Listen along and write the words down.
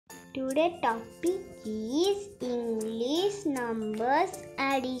Today topic is English numbers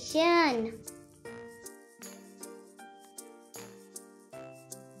addition.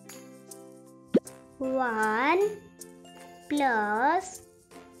 One plus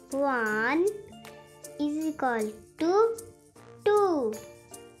one is equal to 2.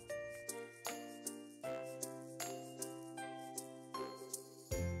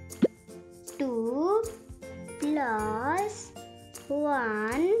 Two plus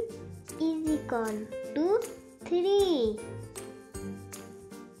one is equal to 3.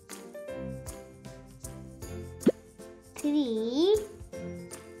 3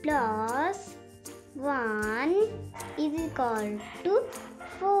 plus 1 is equal to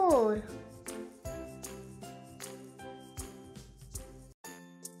 4.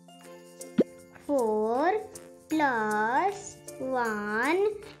 4 plus 1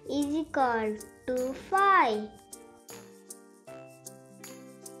 is equal to 5.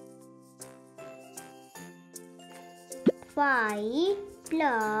 5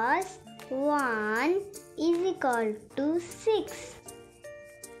 plus 1 is equal to 6.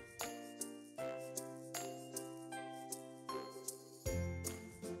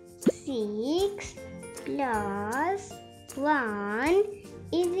 6 plus 1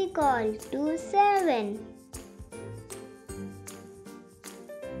 is equal to 7.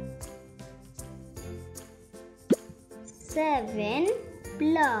 7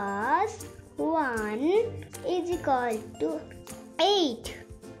 plus 1 is equal to 8.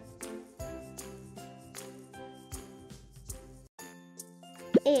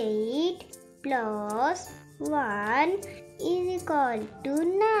 8 plus 1 is equal to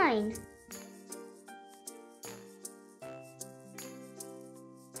 9.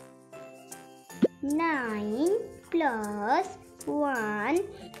 9 plus 1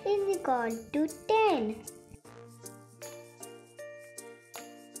 is equal to 10.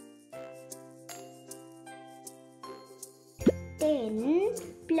 10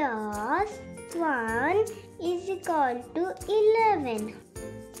 plus 1 is equal to 11.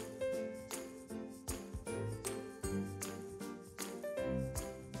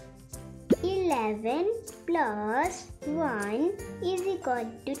 11 plus 1 is equal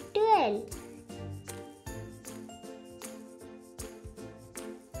to 12.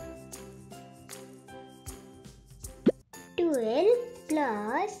 12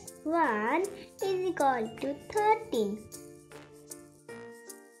 plus 1 is equal to 13.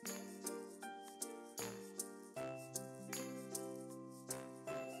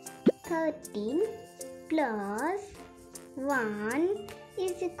 13 plus 1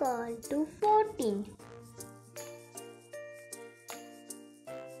 is equal to 14.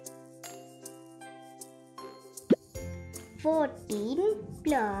 14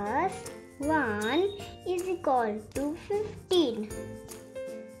 plus 1 is equal to 15.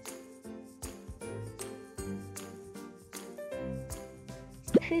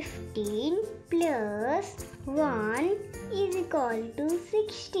 15 plus 1 is equal to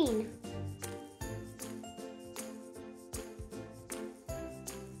 16.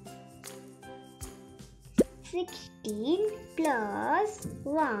 16 plus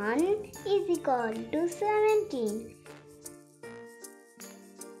 1 is equal to 17.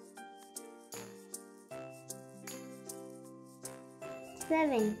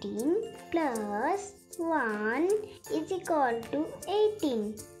 17 plus 1 is equal to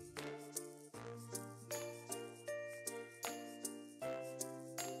 18.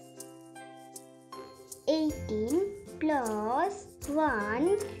 18 plus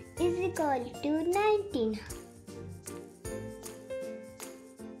 1 is equal to 19.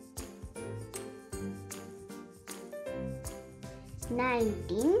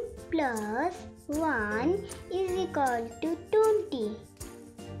 19 plus 1 is equal to 20.